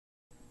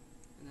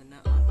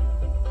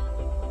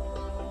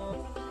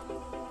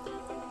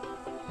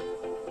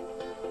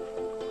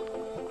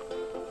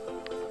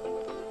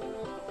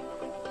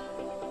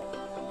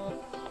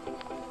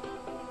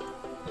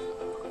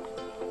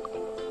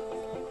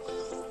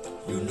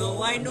You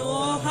know I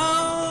know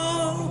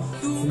how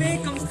to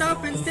make them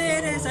stop and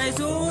stare as I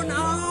zone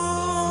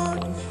out.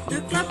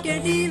 The club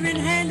can't even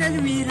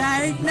handle me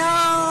right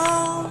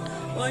now.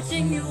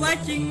 Watching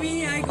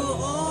me, I go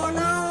all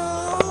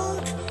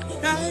out.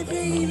 Can't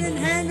even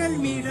handle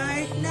me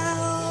right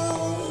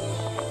now.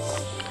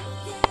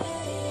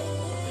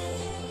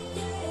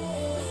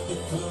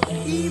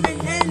 Even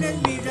handle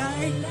me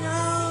right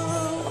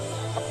now.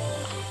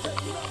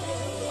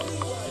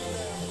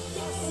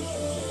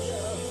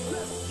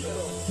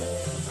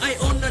 I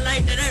own the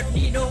light and I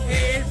need no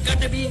help.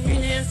 Gotta be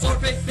million sort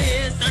of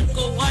face. Don't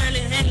go wild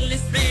and handle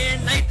his brain.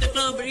 Like the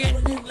club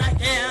reacting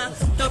like hell.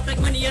 Top like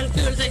money and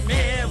girls like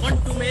me.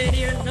 Want to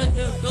marry and not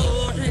to go.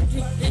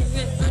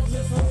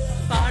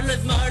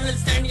 Parlors, models,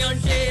 standing on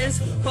chairs.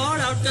 Fall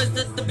out cause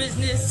that's the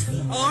business.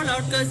 All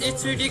out cause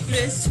it's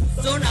ridiculous.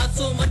 Zone out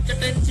so much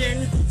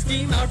attention.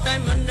 Scream out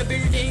I'm on the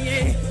building.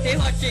 Hey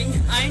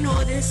watching, I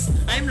know this.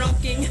 I'm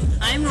rocking,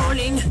 I'm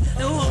rolling.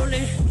 No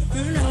holding,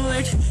 you know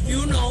it,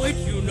 you know it,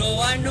 you know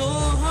I know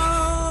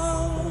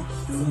how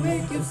to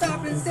make you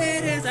stop and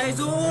stare as I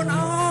zone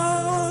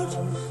out.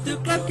 The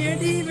club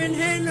can't even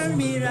handle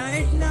me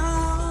right now.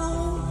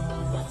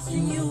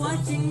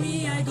 Watching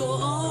me, I go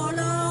all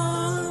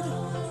out.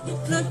 The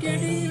club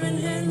can't even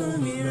handle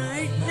me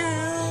right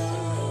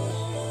now.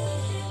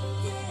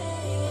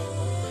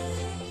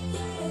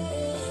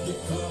 The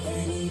club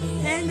can't even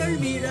handle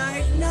me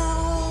right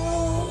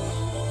now.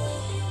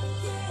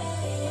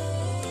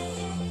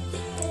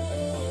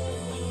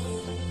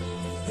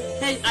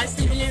 Hey, I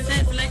still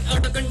myself like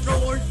out of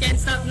control. Can't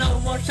stop now,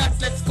 more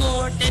shots, let's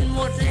score. 10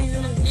 more things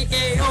in the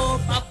KO.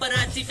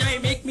 Paparazzi try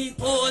make me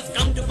pose.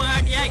 Come to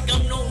party, I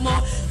come no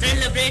more.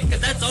 Celebrate cause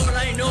that's all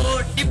I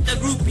know. Tip the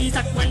groupie,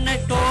 suck when I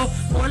toe.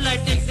 More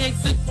like takes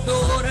the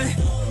door.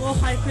 No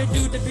hype, I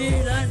do the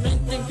beat. I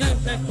make things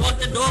like out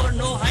the door.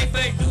 No hype,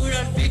 I do it.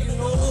 I'm big,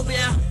 oh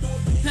yeah.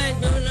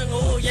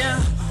 Oh yeah,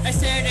 I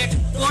said it,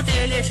 go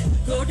tell it,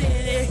 go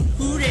tell it.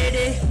 Who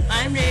ready?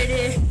 I'm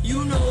ready,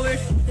 you know it,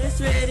 it's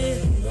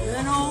ready.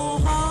 You know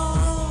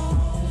how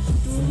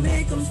to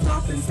make them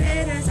stop and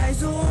stare as I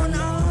zone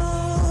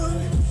out.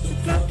 The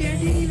club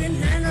can't even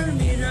handle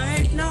me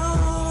right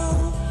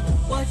now.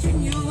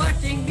 Watching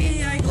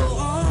me, I go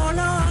all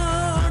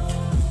out.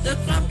 The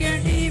club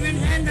can't even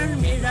handle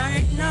me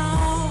right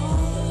now.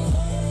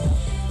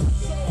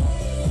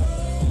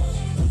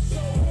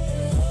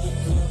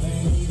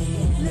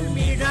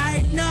 Me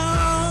right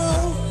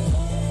now.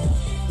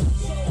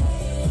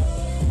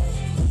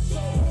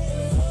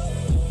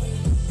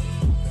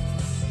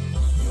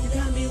 You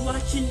got me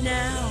watching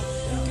now.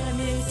 You got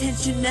me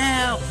attention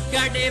now.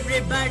 Got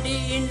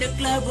everybody in the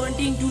club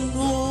wanting to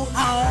know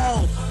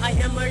how. I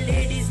am a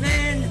ladies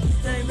man.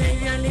 I'm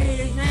a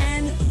ladies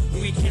man.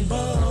 We can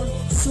burn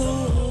so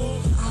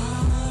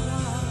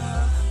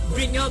hard.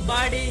 Bring your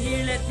body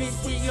here, let me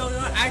see your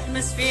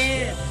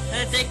atmosphere.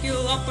 I'll take you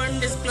up on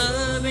this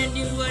club and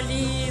you a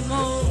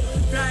limo.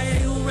 Fly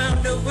you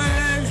around the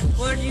world.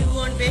 What do you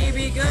want,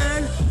 baby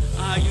girl?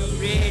 Are you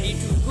ready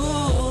to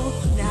go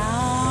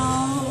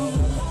now?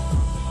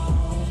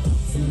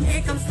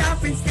 Make them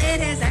stop and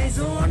stare as I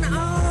zone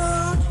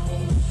out.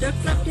 The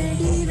club can't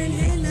even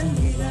handle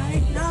me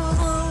right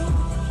now.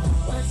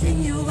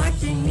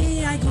 Watching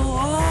me, I go